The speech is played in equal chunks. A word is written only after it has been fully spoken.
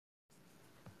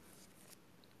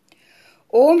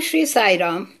ओम श्री साई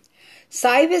राम।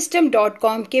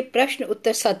 साईविजडम.com के प्रश्न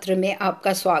उत्तर सत्र में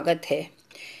आपका स्वागत है।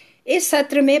 इस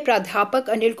सत्र में प्राध्यापक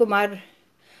अनिल कुमार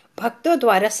भक्तों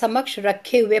द्वारा समक्ष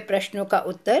रखे हुए प्रश्नों का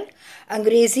उत्तर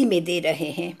अंग्रेजी में दे रहे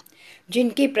हैं,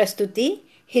 जिनकी प्रस्तुति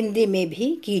हिंदी में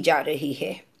भी की जा रही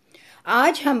है।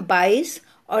 आज हम 22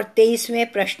 और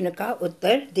 23वें प्रश्न का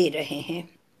उत्तर दे रहे हैं।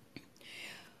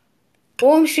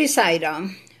 ओम श्री साई राम।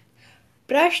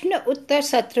 प्रश्न उत्तर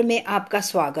सत्र में आपका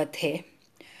स्वागत है।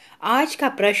 आज का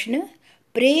प्रश्न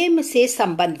प्रेम से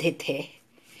संबंधित है।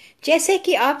 जैसे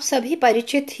कि आप सभी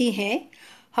परिचित ही हैं,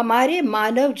 हमारे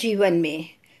मानव जीवन में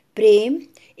प्रेम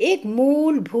एक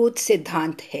मूलभूत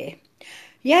सिद्धांत है।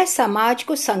 यह समाज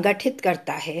को संगठित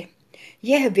करता है।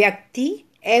 यह व्यक्ति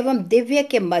एवं दिव्य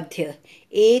के मध्य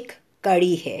एक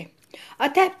कड़ी है।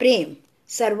 अतः प्रेम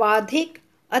सर्वाधिक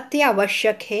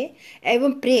अत्यावश्यक है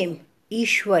एवं प्रेम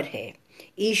ईश्वर है।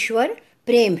 ईश्वर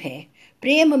प्रेम है।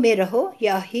 प्रेम में रहो,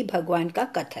 यह ही भगवान का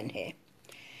कथन है।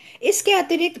 इसके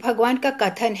अतिरिक्त भगवान का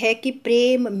कथन है कि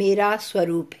प्रेम मेरा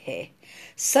स्वरूप है,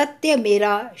 सत्य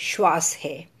मेरा श्वास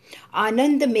है,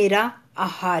 आनंद मेरा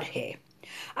आहार है।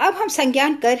 अब हम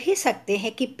संज्ञान कर ही सकते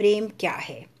हैं कि प्रेम क्या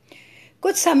है।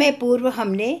 कुछ समय पूर्व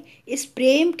हमने इस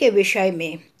प्रेम के विषय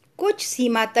में कुछ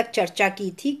सीमा तक चर्चा की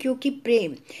थी, क्योंकि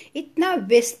प्रेम इतना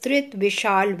विस्तृत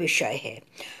विशाल विषय है,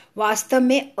 वास्तव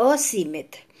में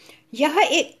असीमित। यह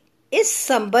एक इस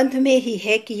संबंध में ही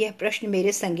है कि यह प्रश्न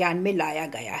मेरे संज्ञान में लाया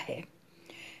गया है।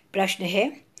 प्रश्न है,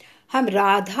 हम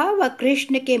राधा व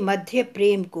कृष्ण के मध्य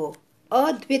प्रेम को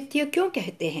अद्वितीय क्यों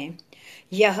कहते हैं?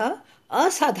 यह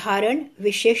असाधारण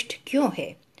विशिष्ट क्यों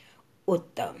है?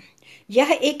 उत्तम,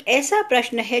 यह एक ऐसा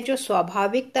प्रश्न है जो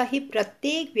स्वाभाविकता ही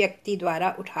प्रत्येक व्यक्ति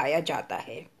द्वारा उठाया जाता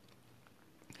है।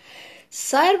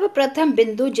 सर्वप्रथम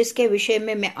बिंदु जिसके विषय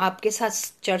में मैं आपके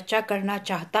साथ चर्चा करना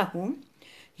चाहता हूं,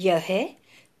 यह है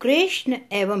कृष्ण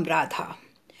एवं राधा।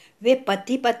 वे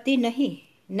पति पत्नी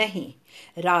नहीं,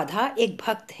 राधा एक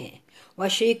भक्त हैं व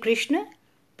श्री कृष्ण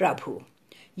प्रभु।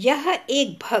 यह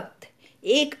एक भक्त,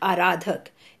 एक आराधक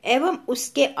एवं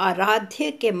उसके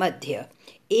आराध्य के मध्य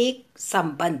एक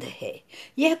संबंध है।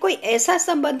 यह कोई ऐसा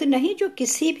संबंध नहीं जो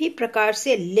किसी भी प्रकार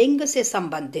से लिंग से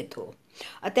संबंधित हो।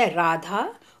 अतः राधा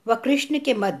व कृष्ण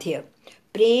के मध्य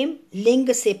प्रेम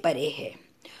लिंग से परे है,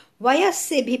 वयस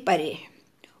से भी परे।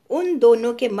 उन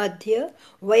दोनों के मध्य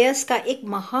वयस का एक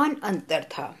महान अंतर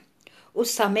था।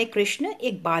 उस समय कृष्ण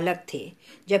एक बालक थे,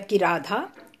 जबकि राधा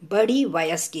बड़ी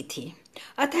वयस की थी।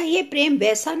 अतः ये प्रेम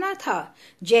वैसा ना था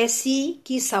जैसी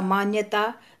की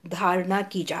सामान्यता धारणा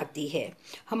की जाती है।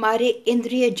 हमारे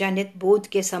इंद्रिय जनित बोध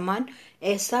के समान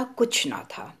ऐसा कुछ ना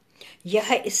था।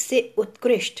 यह इससे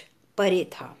उत्कृष्ट परे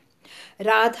था।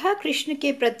 राधा कृष्ण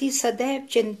के प्रति सदैव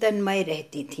चिंतनमय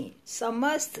रहती थी,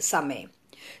 समस्त समय।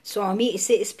 स्वामी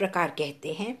इसे इस प्रकार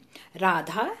कहते हैं,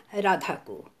 राधा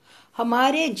को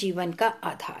हमारे जीवन का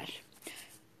आधार।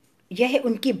 यह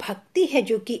उनकी भक्ति है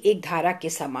जो कि एक धारा के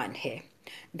समान है।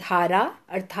 धारा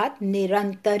अर्थात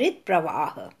निरंतरित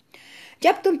प्रवाह।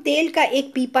 जब तुम तेल का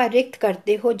एक पीपा रिक्त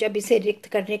करते हो, जब इसे रिक्त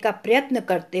करने का प्रयत्न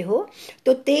करते हो,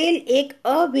 तो तेल एक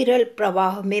अविरल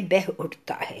प्रवाह में बह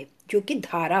उठता है, जो कि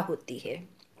धारा होती है।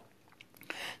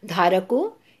 धारा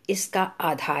को इसका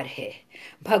आधार है।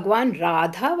 भगवान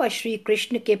राधा व श्री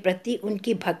कृष्ण के प्रति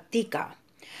उनकी भक्ति का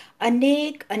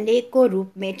अनेकों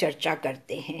रूप में चर्चा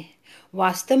करते हैं।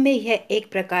 वास्तव में यह एक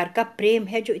प्रकार का प्रेम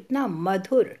है जो इतना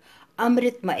मधुर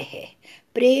अमृतमय है।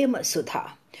 प्रेम सुधा,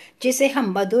 जिसे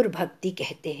हम मधुर भक्ति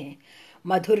कहते हैं।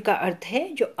 मधुर का अर्थ है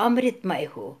जो अमृतमय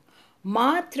हो।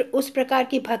 मात्र उस प्रकार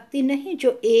की भक्ति नहीं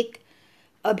जो एक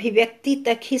अभिव्यक्ति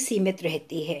तक ही सीमित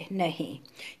रहती है। नहीं,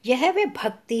 यह वे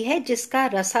भक्ति है जिसका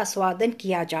रसास्वादन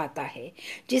किया जाता है,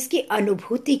 जिसकी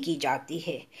अनुभूति की जाती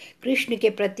है। कृष्ण के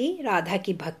प्रति राधा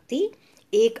की भक्ति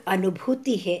एक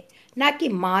अनुभूति है, ना कि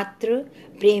मात्र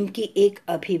प्रेम की एक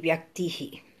अभिव्यक्ति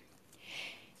ही।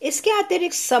 इसके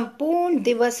अतिरिक्त संपूर्ण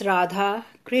दिवस राधा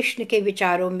कृष्ण के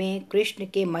विचारों में, कृष्ण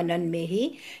के मनन में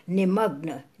ही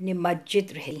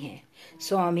निमज्जित रही हैं।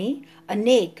 स्वामी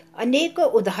अनेकों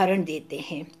उदाहरण देते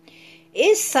हैं।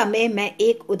 इस समय मैं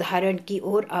एक उदाहरण की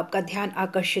ओर आपका ध्यान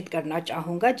आकर्षित करना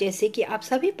चाहूंगा। जैसे कि आप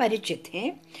सभी परिचित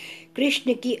हैं,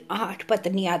 कृष्ण की 8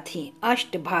 पत्नियां थीं,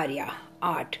 अष्ट भार्या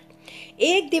 8।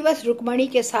 एक दिवस रुक्मणी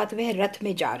के साथ वह रथ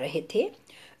में जा रहे थे।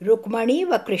 रुक्मणी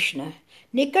व कृष्ण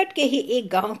निकट के ही एक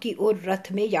गांव की ओर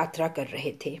रथ में यात्रा कर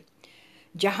रहे थे,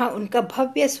 जहां उनका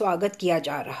भव्य स्वागत किया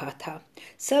जा रहा था।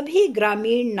 सभी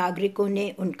ग्रामीण नागरिकों ने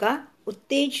उनका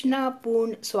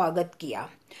उत्तेजनापूर्ण स्वागत किया।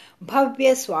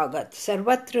 भव्य स्वागत,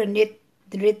 सर्वत्र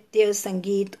नृत्य,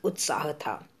 संगीत, उत्साह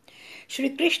था। श्री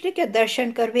कृष्ण के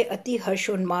दर्शन कर वे अति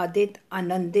हर्षोन्मादित,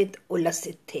 आनंदित,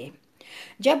 उल्लसित थे।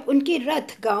 जब उनकी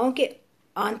रथ गांव के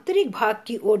आंतरिक भाग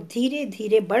की ओर धीरे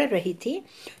धीरे बढ़ रही थी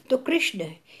तो कृष्ण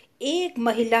एक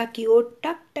महिला की ओर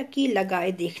टकटकी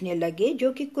लगाए देखने लगे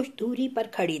जो कि कुछ दूरी पर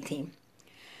खड़ी थी।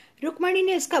 रुक्मणी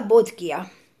ने इसका बोध किया।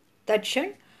 तत्क्षण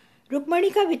रुक्मणी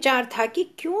का विचार था कि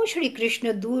क्यों श्री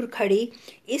कृष्ण दूर खड़ी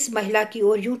इस महिला की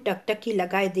ओर यूं टकटकी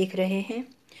लगाए देख रहे हैं,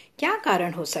 क्या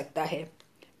कारण हो सकता है।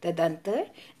 तदंतर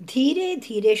धीरे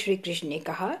धीरे श्री कृष्ण ने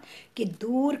कहा कि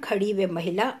दूर खड़ी वे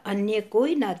महिला अन्य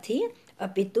कोई न थी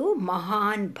अपितु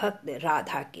महान भक्त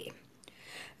राधा के।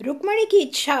 रुक्मणी की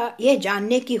इच्छा यह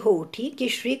जानने की हो उठी कि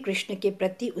श्री कृष्ण के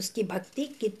प्रति उसकी भक्ति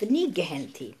कितनी गहन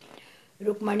थी।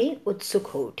 रुक्मणी उत्सुक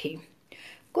हो उठी।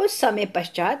 कुछ समय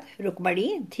पश्चात रुक्मणी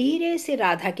धीरे से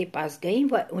राधा के पास गई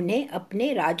व उन्हें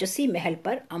अपने राजसी महल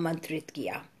पर आमंत्रित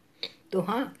किया। तो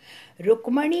हाँ,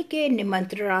 रुक्मणी के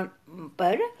निमंत्रण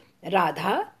पर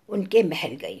राधा उनके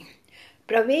महल गई।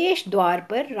 प्रवेश द्वार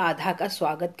पर राधा का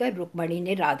स्वागत कर रुक्मणी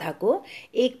ने राधा को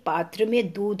एक पात्र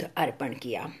में दूध अर्पण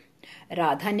किया।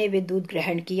 राधा ने वे दूध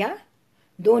ग्रहण किया।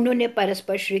 दोनों ने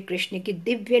परस्पर श्री कृष्ण की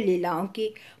दिव्य लीलाओं की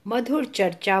मधुर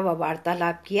चर्चा व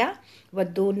वार्तालाप किया व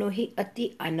दोनों ही अति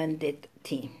आनंदित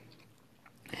थीं।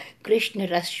 कृष्ण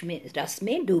रस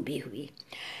में डूबी हुई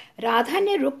राधा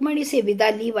ने रुक्मणी से विदा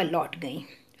ली व लौट गईं।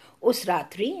 उस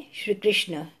रात्रि श्री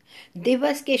कृष्ण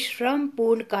दिवस के श्रम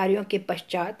पूर्ण कार्यों के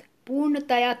पश्चात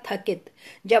पूर्णतया थकित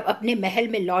जब अपने महल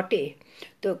में लौटे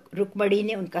तो रुक्मणी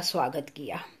ने उनका स्वागत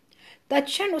किया।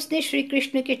 तत्क्षण उसने श्री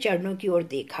कृष्ण के चरणों की ओर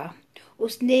देखा।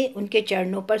 उसने उनके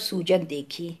चरणों पर सूजन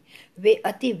देखी। वे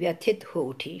अति व्यथित हो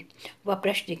उठी। वह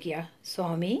प्रश्न किया,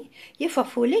 स्वामी, ये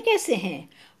फफूले कैसे हैं?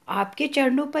 आपके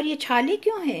चरणों पर ये छाले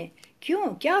क्यों हैं? क्यों,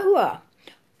 क्या हुआ?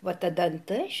 वह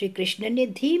तदंतर श्री कृष्ण ने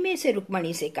धीमे से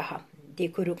रुक्मणी से कहा,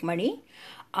 देखो रुक्मणी,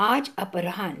 आज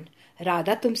अपराह्न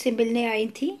राधा तुमसे मिलने आई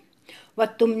थी व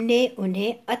तुमने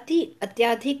उन्हें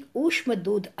अत्याधिक ऊष्म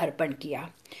दूध अर्पण किया।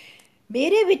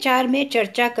 मेरे विचार में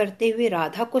चर्चा करते हुए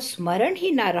राधा को स्मरण ही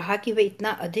ना रहा कि वे इतना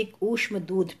अधिक ऊष्म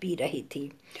दूध पी रही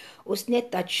थी। उसने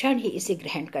तत्क्षण ही इसे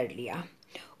ग्रहण कर लिया।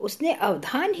 उसने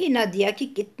अवधान ही न दिया कि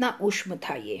कितना ऊष्म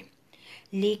था ये।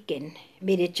 लेकिन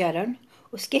मेरे चरण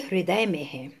उसके हृदय में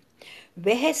हैं।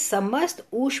 वह समस्त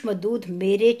ऊष्म दूध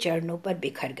मेरे चरणों पर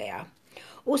बिखर गया।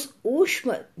 उस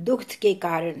ऊष्म दुग्ध के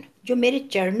कारण जो मेरे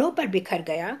चरणों पर बिखर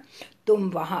गया, तुम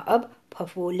वहां अब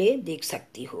फफोले देख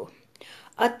सकती हो,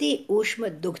 अति ऊष्म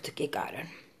दुग्ध के कारण।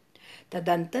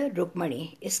 तदंतर रुक्मणी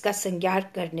इसका संज्ञान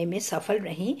करने में सफल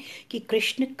रही कि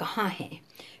कृष्ण कहाँ हैं।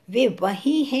 वे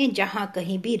वहीं हैं जहाँ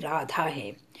कहीं भी राधा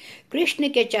है। कृष्ण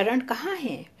के चरण कहाँ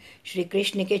हैं? श्री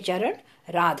कृष्ण के चरण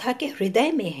राधा के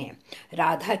हृदय में हैं,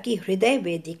 राधा की हृदय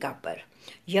वेदिका पर।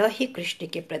 यह ही कृष्ण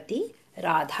के प्रति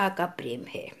राधा का प्रेम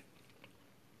है।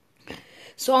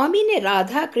 स्वामी ने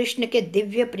राधा कृष्ण के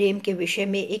दिव्य प्रेम के विषय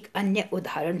में एक अन्य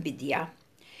उदाहरण भी दिया।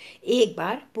 एक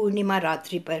बार पूर्णिमा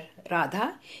रात्रि पर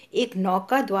राधा एक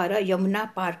नौका द्वारा यमुना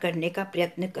पार करने का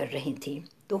प्रयत्न कर रही थी।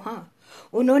 तो हाँ,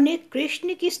 उन्होंने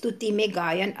कृष्ण की स्तुति में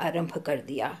गायन आरंभ कर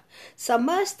दिया।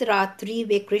 समस्त रात्रि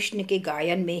वे कृष्ण के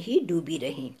गायन में ही डूबी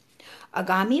रहीं।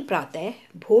 आगामी प्रातः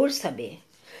भोर समय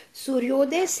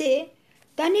सूर्योदय से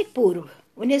तनिक पूर्व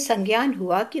उन्हें संज्ञान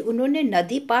हुआ कि उन्होंने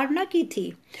नदी पार न की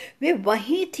थी। वे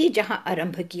वहीं थी जहां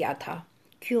आरंभ किया था।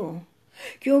 क्यों?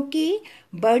 क्योंकि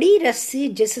बड़ी रस्सी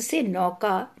जिससे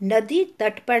नौका नदी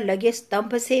तट पर लगे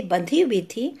स्तंभ से बंधी हुई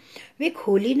थी, वे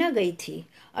खोली न गई थी।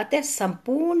 अतः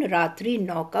संपूर्ण रात्रि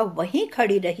नौका वहीं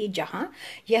खड़ी रही जहां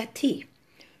यह थी।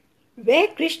 वह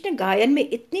कृष्ण गायन में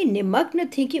इतनी निमग्न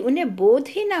थी कि उन्हें बोध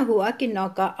ही न हुआ कि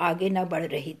नौका आगे न बढ़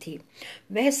रही थी।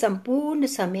 वह संपूर्ण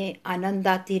समय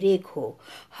आनंदातिरेक हो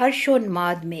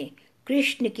हर्षोन्माद में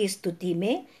कृष्ण की स्तुति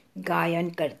में गायन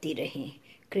करती रही,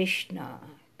 कृष्ण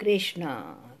कृष्ण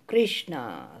कृष्ण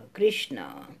कृष्ण।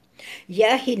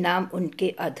 यह ही नाम उनके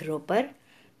अधरों पर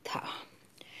था।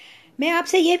 मैं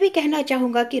आपसे यह भी कहना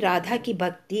चाहूंगा कि राधा की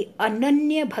भक्ति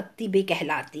अनन्य भक्ति भी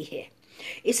कहलाती है।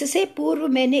 इससे पूर्व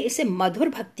मैंने इसे मधुर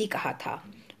भक्ति कहा था,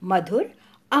 मधुर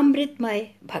अमृतमय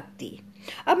भक्ति।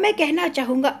 अब मैं कहना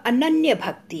चाहूंगा अनन्य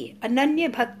भक्ति। अनन्य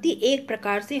भक्ति एक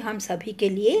प्रकार से हम सभी के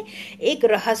लिए एक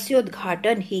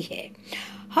रहस्योद्घाटन ही है।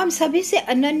 हम सभी से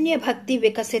अनन्य भक्ति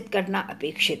विकसित करना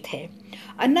अपेक्षित है।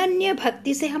 अनन्य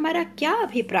भक्ति से हमारा क्या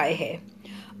अभिप्राय है?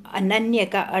 अनन्य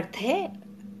का अर्थ है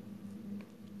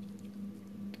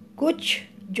कुछ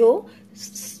जो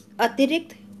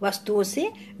अतिरिक्त वस्तुओं से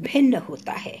भिन्न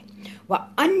होता है, व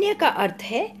अन्य का अर्थ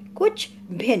है कुछ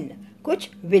भिन्न, कुछ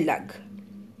विलग।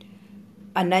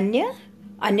 अनन्य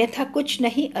अन्यथा कुछ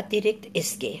नहीं अतिरिक्त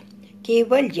इसके,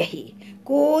 केवल यही,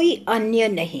 कोई अन्य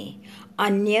नहीं।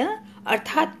 अन्य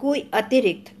अर्थात कोई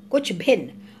अतिरिक्त, कुछ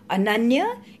भिन्न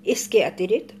अनन्य, इसके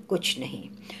अतिरिक्त कुछ नहीं।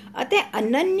 अतः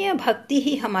अनन्य भक्ति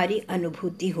ही हमारी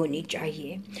अनुभूति होनी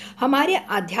चाहिए। हमारे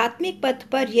आध्यात्मिक पथ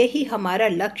पर यही हमारा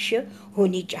लक्ष्य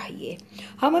होनी चाहिए।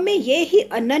 हम में यही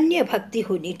अनन्य भक्ति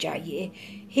होनी चाहिए।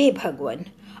 हे भगवान,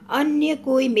 अन्य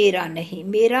कोई मेरा नहीं,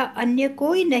 मेरा अन्य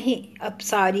कोई नहीं। अब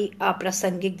सारी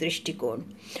अप्रासंगिक दृष्टिकोण,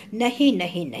 नहीं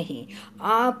नहीं नहीं,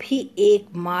 आप ही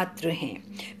एकमात्र हैं।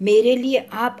 मेरे लिए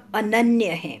आप अनन्य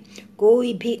हैं,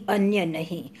 कोई भी अन्य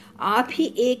नहीं। आप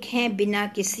ही एक हैं, बिना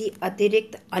किसी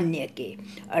अतिरिक्त अन्य के,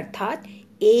 अर्थात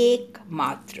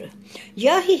एकमात्र।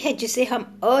 यह ही है जिसे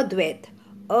हम अद्वैत,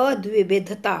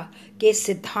 अद्विविधता के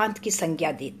सिद्धांत की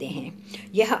संज्ञा देते हैं।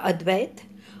 यह अद्वैत,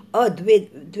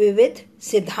 अद्विविध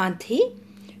सिद्धांत ही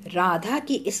राधा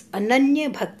की इस अनन्य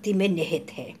भक्ति में निहित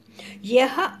है।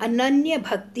 यह अनन्य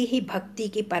भक्ति ही भक्ति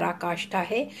की पराकाष्ठा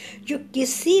है, जो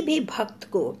किसी भी भक्त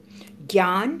को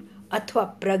ज्ञान अथवा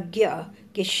प्रज्ञा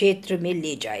के क्षेत्र में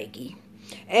ले जाएगी।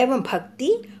 एवं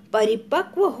भक्ति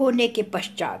परिपक्व होने के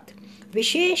पश्चात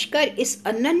विशेषकर इस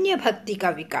अनन्य भक्ति का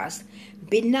विकास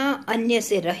बिना अन्य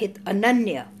से रहित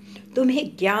अनन्य तुम्हें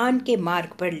ज्ञान के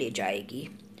मार्ग पर ले जाएगी।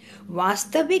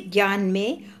 वास्तविक ज्ञान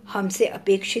में हमसे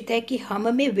अपेक्षित है कि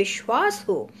हम में विश्वास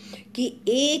हो कि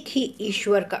एक ही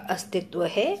ईश्वर का अस्तित्व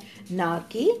है, ना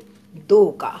कि दो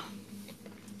का।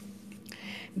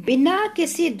 बिना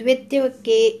किसी द्वितीय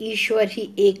के ईश्वर ही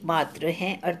एकमात्र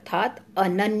हैं, अर्थात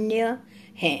अनन्य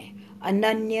हैं।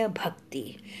 अनन्य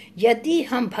भक्ति। यदि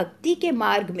हम भक्ति के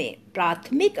मार्ग में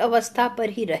प्राथमिक अवस्था पर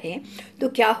ही रहें तो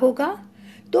क्या होगा?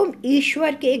 तुम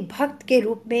ईश्वर के एक भक्त के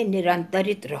रूप में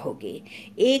निरंतरित रहोगे,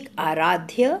 एक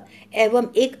आराध्य एवं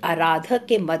एक आराधक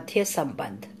के मध्य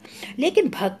संबंध। लेकिन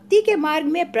भक्ति के मार्ग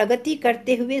में प्रगति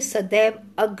करते हुए सदैव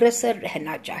अग्रसर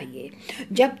रहना चाहिए।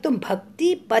 जब तुम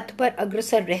भक्ति पथ पर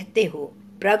अग्रसर रहते हो,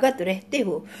 प्रगत रहते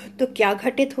हो, तो क्या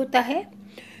घटित होता है?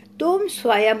 तुम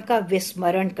स्वयं का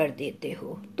विस्मरण कर देते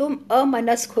हो, तुम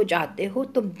अमनस्क हो जाते हो,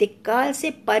 तुम दिक्काल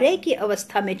से परे की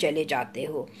अवस्था में चले जाते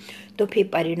हो। तो फिर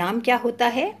परिणाम क्या होता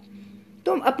है?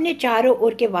 तुम अपने चारों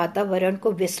ओर के वातावरण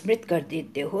को विस्मृत कर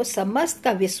देते हो, समस्त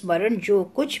का विस्मरण, जो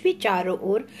कुछ भी चारों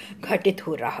ओर घटित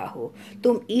हो रहा हो।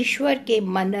 तुम ईश्वर के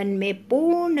मनन में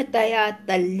पूर्णतया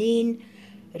तल्लीन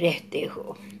रहते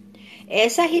हो।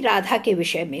 ऐसा ही राधा के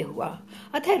विषय में हुआ।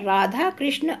 अतः राधा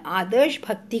कृष्ण आदर्श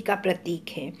भक्ति का प्रतीक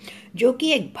है, जो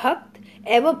कि एक भक्त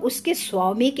एवं उसके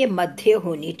स्वामी के मध्य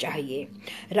होनी चाहिए।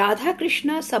 राधा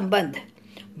कृष्ण संबंध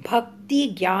भक्ति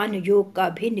ज्ञान योग का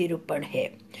भी निरूपण है,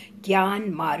 ज्ञान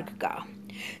मार्ग का।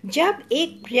 जब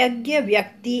एक प्रज्ञ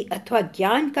व्यक्ति अथवा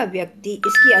ज्ञान का व्यक्ति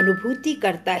इसकी अनुभूति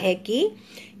करता है कि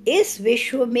इस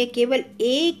विश्व में केवल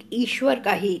एक ईश्वर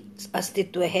का ही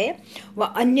अस्तित्व है, वह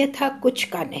अन्यथा कुछ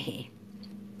का नहीं।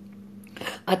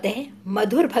 अतः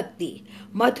मधुर भक्ति,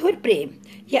 मधुर प्रेम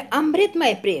या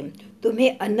अमृतमय प्रेम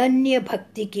तुम्हें अनन्य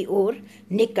भक्ति की ओर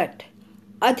निकट,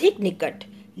 अधिक निकट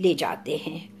ले जाते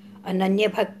हैं। अनन्य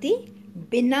भक्ति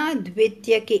बिना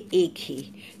द्वितीय के एक ही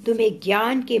तुम्हें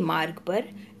ज्ञान के मार्ग पर,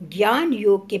 ज्ञान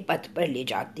योग के पथ पर ले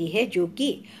जाती है, जो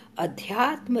कि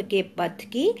अध्यात्म के पथ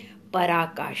की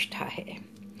पराकाष्ठा है।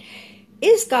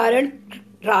 इस कारण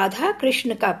राधा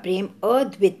कृष्ण का प्रेम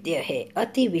अद्वितीय है,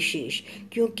 अति विशेष,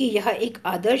 क्योंकि यह एक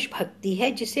आदर्श भक्ति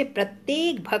है जिसे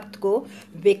प्रत्येक भक्त को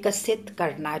विकसित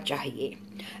करना चाहिए।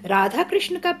 राधा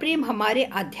कृष्ण का प्रेम हमारे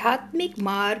आध्यात्मिक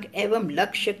मार्ग एवं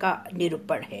लक्ष्य का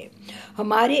निरूपण है।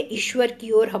 हमारे ईश्वर की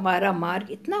ओर हमारा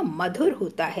मार्ग इतना मधुर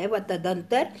होता है व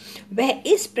तदंतर वह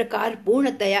इस प्रकार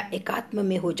पूर्णतया एकात्म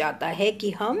में हो जाता है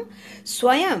कि हम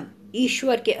स्वयं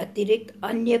ईश्वर के अतिरिक्त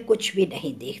अन्य कुछ भी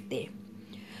नहीं देखते।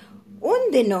 उन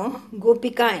दिनों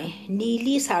गोपिकाएं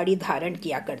नीली साड़ी धारण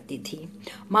किया करती थी,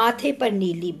 माथे पर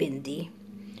नीली बिंदी,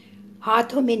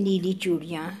 हाथों में नीली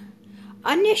चूड़ियां।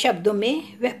 अन्य शब्दों में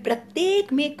वह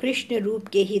प्रत्येक में कृष्ण रूप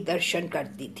के ही दर्शन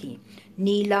करती थी।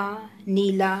 नीला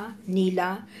नीला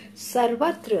नीला,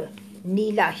 सर्वत्र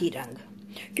नीला ही रंग,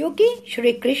 क्योंकि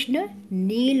श्री कृष्ण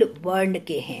नील वर्ण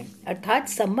के हैं, अर्थात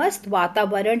समस्त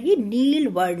वातावरण ही नील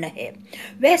वर्ण है।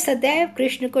 वह सदैव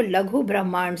कृष्ण को लघु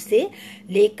ब्रह्मांड से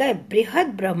लेकर बृहद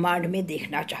ब्रह्मांड में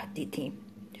देखना चाहती थी।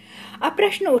 अब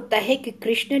प्रश्न उठता है कि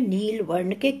कृष्ण नील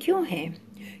वर्ण के क्यों हैं?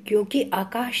 क्योंकि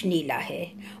आकाश नीला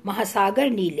है, महासागर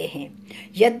नीले हैं।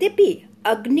 यद्यपि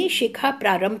अग्नि शिखा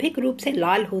प्रारंभिक रूप से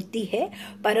लाल होती है,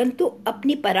 परंतु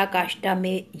अपनी पराकाष्ठा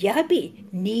में यह भी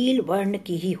नील वर्ण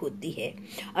की ही होती है।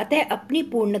 अतः अपनी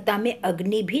पूर्णता में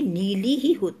अग्नि भी नीली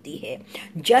ही होती है।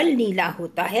 जल नीला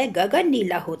होता है, गगन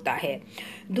नीला होता है,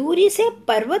 दूरी से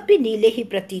पर्वत भी नीले ही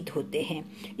प्रतीत होते हैं।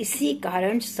 इसी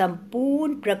कारण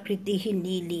संपूर्ण प्रकृति ही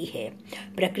नीली है।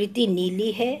 प्रकृति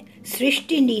नीली है,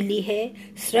 सृष्टि नीली है,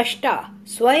 सृष्टा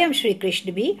स्वयं श्री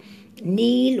कृष्ण भी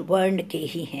नील वर्ण के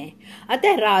ही हैं।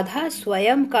 अतः राधा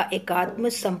स्वयं का एकात्म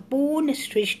संपूर्ण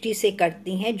सृष्टि से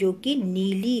करती हैं, जो कि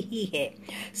नीली ही है।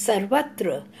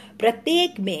 सर्वत्र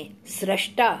प्रत्येक में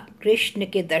सृष्टा कृष्ण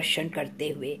के दर्शन करते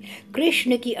हुए,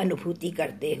 कृष्ण की अनुभूति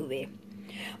करते हुए,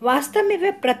 वास्तव में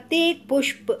वह प्रत्येक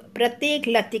पुष्प, प्रत्येक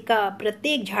लतिका,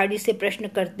 प्रत्येक झाड़ी से प्रश्न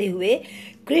करते हुए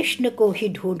कृष्ण को ही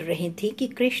ढूंढ रही थी कि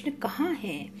कृष्ण कहाँ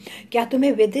हैं। क्या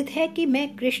तुम्हें विदित है कि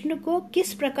मैं कृष्ण को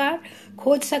किस प्रकार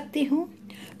खोज सकती हूँ?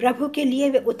 प्रभु के लिए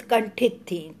वे उत्कंठित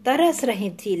थी, तरस रही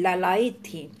थी, लालायित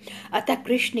थी। अतः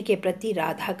कृष्ण के प्रति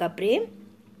राधा का प्रेम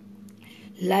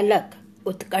ललक,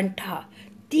 उत्कंठा,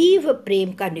 तीव्र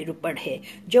प्रेम का निरूपण है,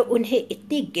 जो उन्हें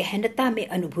इतनी गहनता में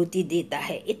अनुभूति देता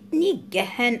है, इतनी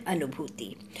गहन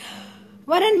अनुभूति।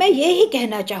 वरन मैं यही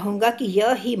कहना चाहूंगा कि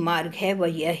यह ही मार्ग है,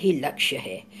 वह यही लक्ष्य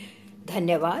है।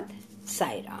 धन्यवाद।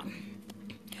 साई राम।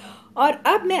 और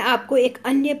अब मैं आपको एक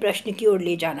अन्य प्रश्न की ओर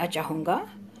ले जाना चाहूंगा।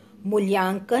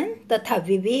 मूल्यांकन तथा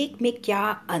विवेक में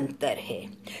क्या अंतर है?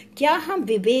 क्या हम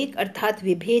विवेक अर्थात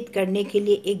विभेद करने के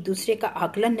लिए एक दूसरे का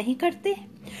आकलन नहीं करते?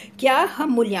 क्या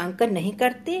हम मूल्यांकन नहीं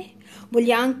करते?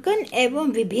 मूल्यांकन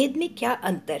एवं विभेद में क्या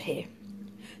अंतर है?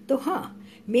 तो हाँ,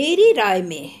 मेरी राय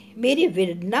में, मेरी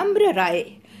विनम्र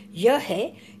राय यह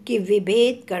है कि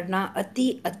विभेद करना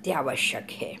अति अत्यावश्यक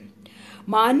है।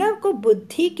 मानव को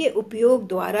बुद्धि के उपयोग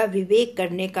द्वारा विवेक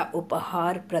करने का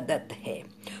उपहार प्रदत्त है।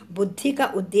 बुद्धि का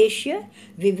उद्देश्य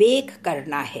विवेक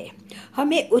करना है।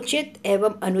 हमें उचित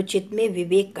एवं अनुचित में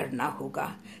विवेक करना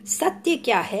होगा। सत्य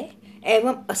क्या है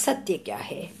एवं असत्य क्या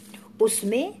है,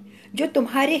 उसमें जो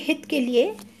तुम्हारे हित के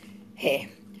लिए है,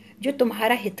 जो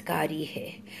तुम्हारा हितकारी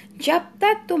है। जब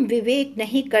तक तुम विवेक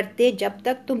नहीं करते, जब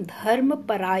तक तुम धर्म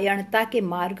परायणता के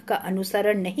मार्ग का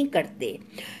अनुसरण नहीं करते,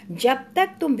 जब तक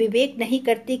तुम विवेक नहीं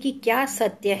करते कि क्या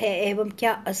सत्य है एवं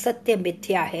क्या असत्य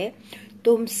मिथ्या है,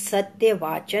 तुम सत्य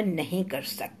वाचन नहीं कर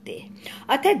सकते।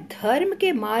 अतः धर्म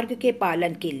के मार्ग के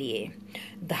पालन के लिए,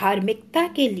 धार्मिकता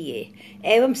के लिए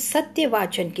एवं सत्य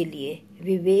वाचन के लिए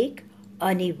विवेक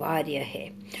अनिवार्य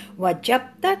है। वह जब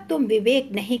तक तुम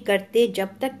विवेक नहीं करते,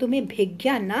 जब तक तुम्हें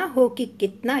भिज्ञा ना हो कि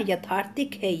कितना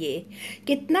यथार्थिक है ये,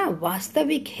 कितना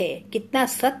वास्तविक है, कितना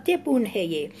सत्यपूर्ण है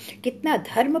ये, कितना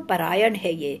धर्म परायण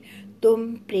है ये,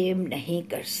 तुम प्रेम नहीं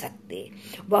कर सकते।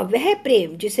 वह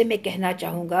प्रेम जिसे मैं कहना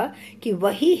चाहूंगा कि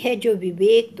वही है जो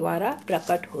विवेक द्वारा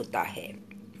प्रकट होता है।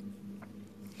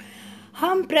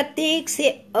 हम प्रत्येक से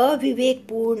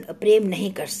अविवेकपूर्ण प्रेम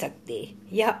नहीं कर सकते।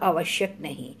 यह आवश्यक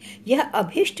नहीं, यह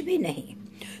अभिष्ट भी नहीं।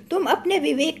 तुम अपने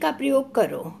विवेक का प्रयोग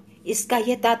करो। इसका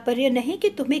यह तात्पर्य नहीं कि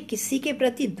तुम्हें किसी के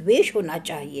प्रति द्वेष होना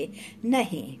चाहिए,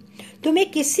 नहीं।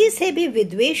 तुम्हें किसी से भी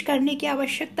विद्वेष करने की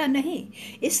आवश्यकता नहीं।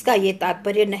 इसका यह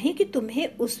तात्पर्य नहीं कि तुम्हें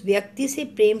उस व्यक्ति से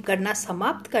प्रेम करना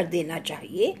समाप्त कर देना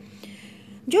चाहिए।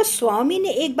 जो स्वामी ने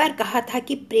एक बार कहा था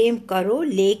कि प्रेम करो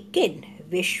लेकिन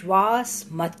विश्वास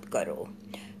मत करो।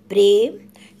 प्रेम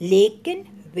लेकिन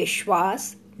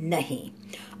विश्वास नहीं।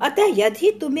 अतः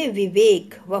यदि तुम्हें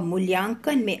विवेक व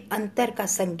मूल्यांकन में अंतर का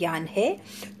संज्ञान है,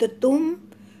 तो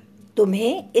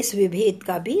तुम्हें इस विभेद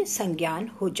का भी संज्ञान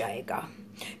हो जाएगा।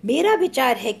 मेरा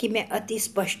विचार है कि मैं अति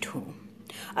स्पष्ट हूँ।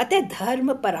 अतः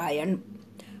धर्म परायण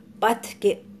पथ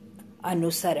के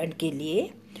अनुसरण के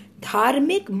लिए,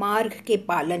 धार्मिक मार्ग के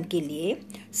पालन के लिए,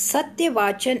 सत्य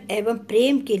वाचन एवं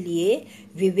प्रेम के लिए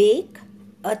विवेक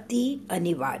अति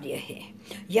अनिवार्य है।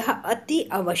 यह अति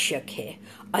आवश्यक है।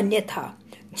 अन्यथा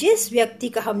जिस व्यक्ति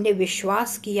का हमने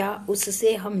विश्वास किया,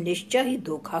 उससे हम निश्चय ही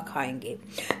धोखा खाएंगे।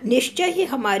 निश्चय ही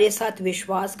हमारे साथ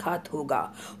विश्वासघात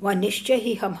होगा व निश्चय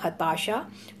ही हम हताशा,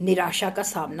 निराशा का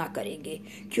सामना करेंगे,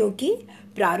 क्योंकि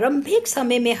प्रारंभिक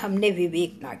समय में हमने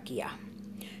विवेक ना किया।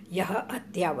 यह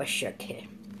अत्यावश्यक है।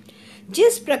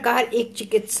 जिस प्रकार एक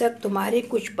चिकित्सक तुम्हारे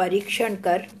कुछ परीक्षण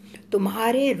कर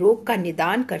तुम्हारे रोग का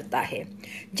निदान करता है,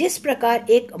 जिस प्रकार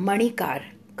एक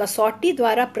मणिकार कसौटी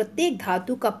द्वारा प्रत्येक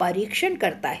धातु का परीक्षण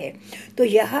करता है, तो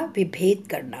यह विभेद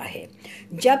करना है।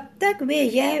 जब तक वे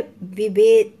यह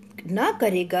विभेद ना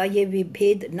करेगा, ये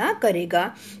विभेद ना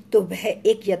करेगा, तो वह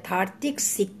एक यथार्थिक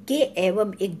सिक्के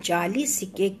एवं एक जाली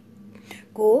सिक्के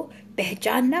को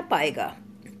पहचान ना पाएगा।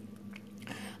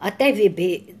 अतः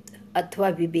विभेद अथवा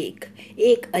विवेक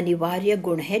एक अनिवार्य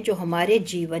गुण है जो हमारे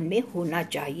जीवन में होना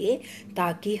चाहिए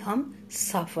ताकि हम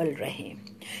सफल रहें।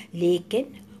 लेकिन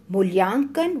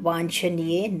मूल्यांकन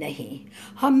वांछनीय नहीं।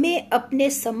 हमें अपने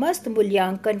समस्त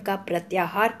मूल्यांकन का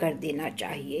प्रत्याहार कर देना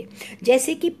चाहिए।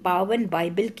 जैसे कि पावन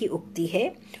बाइबल की उक्ति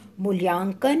है,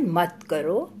 मूल्यांकन मत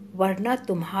करो वरना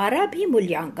तुम्हारा भी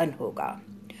मूल्यांकन होगा।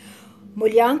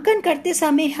 मूल्यांकन करते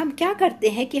समय हम क्या करते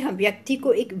हैं कि हम व्यक्ति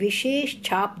को एक विशेष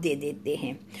छाप दे देते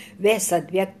हैं। वह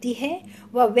सद्व्यक्ति है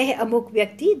व वह अमुक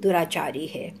व्यक्ति दुराचारी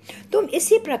है। तुम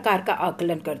इसी प्रकार का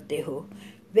आकलन करते हो।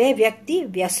 वह व्यक्ति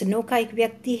व्यसनों का एक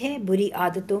व्यक्ति है, बुरी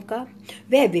आदतों का।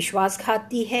 वह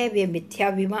विश्वासघाती है, वह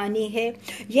मिथ्याभिमानी है।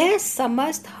 यह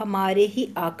समस्त हमारे ही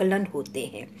आकलन होते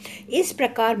हैं। इस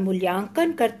प्रकार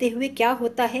मूल्यांकन करते हुए क्या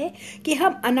होता है कि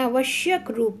हम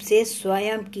अनावश्यक रूप से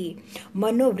स्वयं की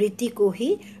मनोवृत्ति को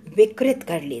ही विकृत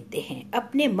कर लेते हैं,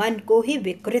 अपने मन को ही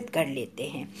विकृत कर लेते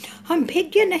हैं। हम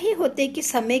भिज्ञ नहीं होते कि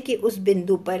समय के उस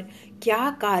बिंदु पर क्या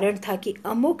कारण था कि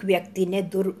अमुक व्यक्ति ने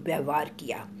दुर्व्यवहार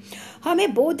किया।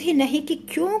 हमें बोध ही नहीं कि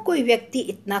क्यों कोई व्यक्ति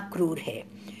इतना क्रूर है।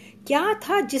 क्या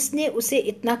था जिसने उसे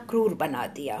इतना क्रूर बना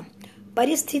दिया?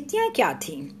 परिस्थितियां क्या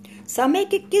थीं? समय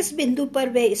के किस बिंदु पर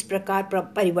वह इस प्रकार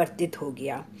परिवर्तित हो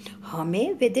गया?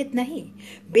 हमें विदित नहीं।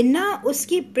 बिना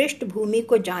उसकी पृष्ठभूमि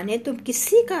को जाने तुम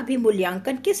किसी का भी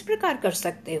मूल्यांकन किस प्रकार कर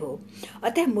सकते हो?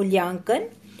 अतः मूल्यांकन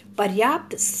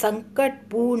पर्याप्त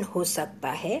संकटपूर्ण हो सकता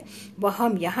है, वह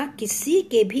हम यहाँ किसी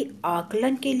के भी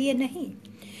आकलन के लिए नहीं।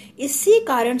 इसी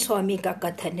कारण स्वामी का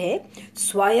कथन है,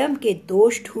 स्वयं के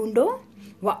दोष ढूंढो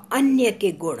व अन्य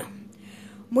के गुण।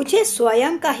 मुझे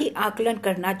स्वयं का ही आकलन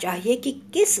करना चाहिए कि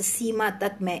किस सीमा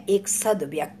तक मैं एक सद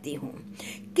व्यक्ति हूँ,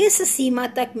 किस सीमा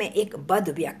तक मैं एक बद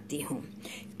व्यक्ति हूँ,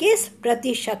 किस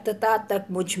प्रतिशतता तक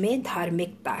मुझ में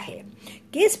धार्मिकता है,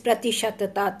 किस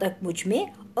प्रतिशतता तक मुझ में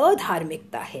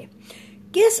अधार्मिकता है,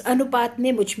 किस अनुपात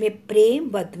में मुझ में प्रेम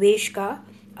व द्वेष का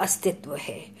अस्तित्व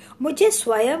है। मुझे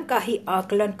स्वयं का ही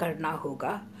आकलन करना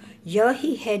होगा। यह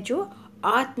ही है जो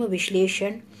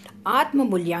आत्मविश्लेषण, आत्म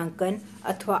मूल्यांकन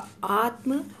अथवा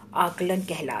आत्म आकलन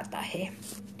कहलाता है।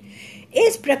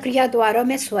 इस प्रक्रिया द्वारा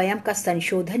मैं स्वयं का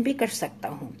संशोधन भी कर सकता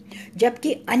हूँ,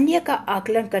 जबकि अन्य का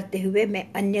आकलन करते हुए मैं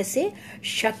अन्य से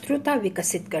शत्रुता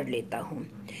विकसित कर लेता हूँ।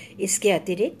 इसके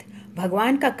अतिरिक्त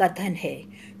भगवान का कथन है,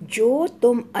 जो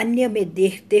तुम अन्य में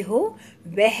देखते हो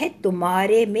वह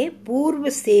तुम्हारे में पूर्व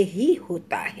से ही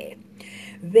होता है।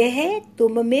 वह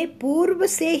तुम में पूर्व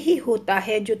से ही होता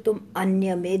है जो तुम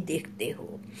अन्य में देखते हो।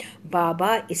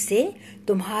 बाबा इसे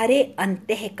तुम्हारे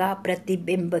अंतः का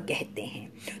प्रतिबिंब कहते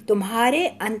हैं। तुम्हारे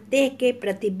अंतः के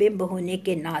प्रतिबिंब होने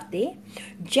के नाते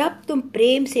जब तुम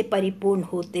प्रेम से परिपूर्ण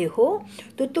होते हो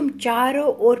तो तुम चारों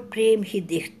ओर प्रेम ही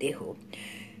देखते हो।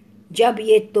 जब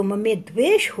ये तुम में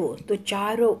द्वेष हो तो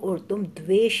चारों ओर तुम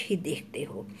द्वेष ही देखते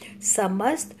हो।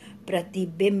 समस्त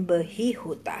प्रतिबिंब ही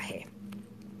होता है।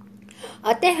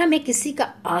 अतः हमें किसी का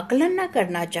आकलन न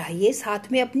करना चाहिए।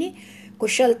 साथ में अपनी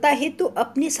कुशलता हेतु,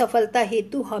 अपनी सफलता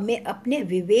हेतु हमें अपने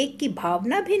विवेक की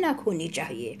भावना भी न खोनी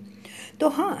चाहिए। तो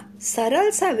हाँ, सरल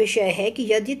सा विषय है कि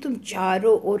यदि तुम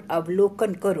चारों ओर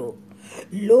अवलोकन करो,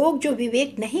 लोग जो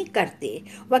विवेक नहीं करते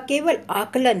वह केवल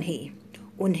आकलन ही,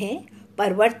 उन्हें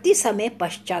परवर्ती समय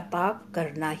पश्चाताप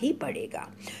करना ही पड़ेगा।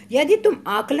 यदि तुम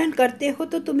आकलन करते हो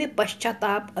तो तुम्हें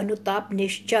पश्चाताप, अनुताप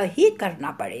निश्चय ही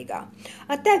करना पड़ेगा।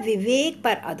 अतः विवेक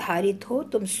पर आधारित हो,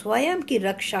 तुम स्वयं की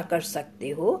रक्षा कर सकते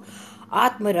हो,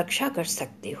 आत्मरक्षा कर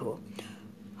सकते हो।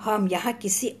 हम यहाँ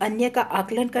किसी अन्य का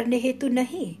आकलन करने हेतु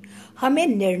नहीं। हमें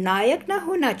निर्णायक न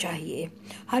होना चाहिए,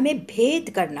 हमें भेद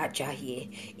करना चाहिए।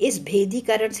 इस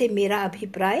भेदीकरण से मेरा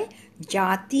अभिप्राय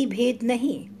जाति भेद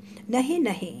नहीं,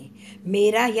 नहीं,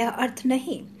 मेरा यह अर्थ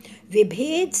नहीं।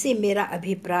 विभेद से मेरा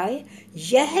अभिप्राय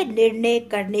यह निर्णय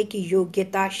करने की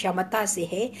योग्यता, क्षमता से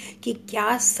है कि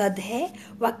क्या सद है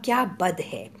व क्या बद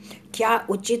है, क्या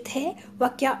उचित है व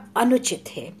क्या अनुचित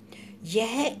है।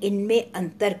 यह इनमें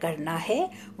अंतर करना है,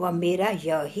 वह मेरा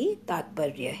यह ही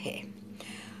तात्पर्य है।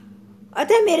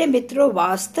 अतः मेरे मित्रों,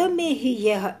 वास्तव में ही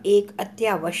यह एक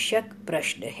अत्यावश्यक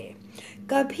प्रश्न है।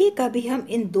 कभी कभी हम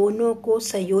इन दोनों को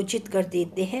संयोजित कर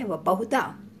देते हैं व बहुधा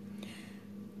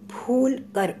भूल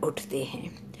कर उठते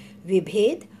हैं।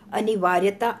 विभेद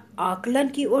अनिवार्यता आकलन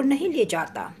की ओर नहीं ले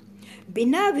जाता।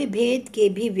 बिना विभेद के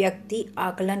भी व्यक्ति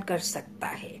आकलन कर सकता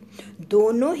है।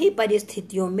 दोनों ही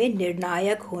परिस्थितियों में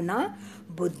निर्णायक होना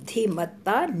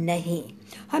बुद्धिमत्ता नहीं।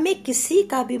 हमें किसी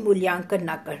का भी मूल्यांकन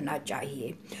न करना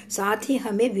चाहिए। साथ ही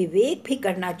हमें विवेक भी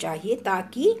करना चाहिए,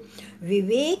 ताकि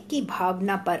विवेक की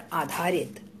भावना पर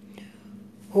आधारित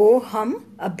हो हम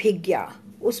अभिज्ञा,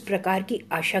 उस प्रकार की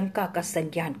आशंका का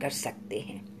संज्ञान कर सकते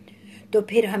हैं। तो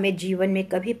फिर हमें जीवन में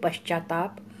कभी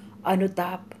पश्चाताप,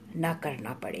 अनुताप न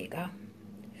करना पड़ेगा।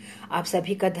 आप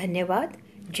सभी का धन्यवाद।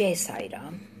 जय साई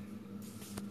राम।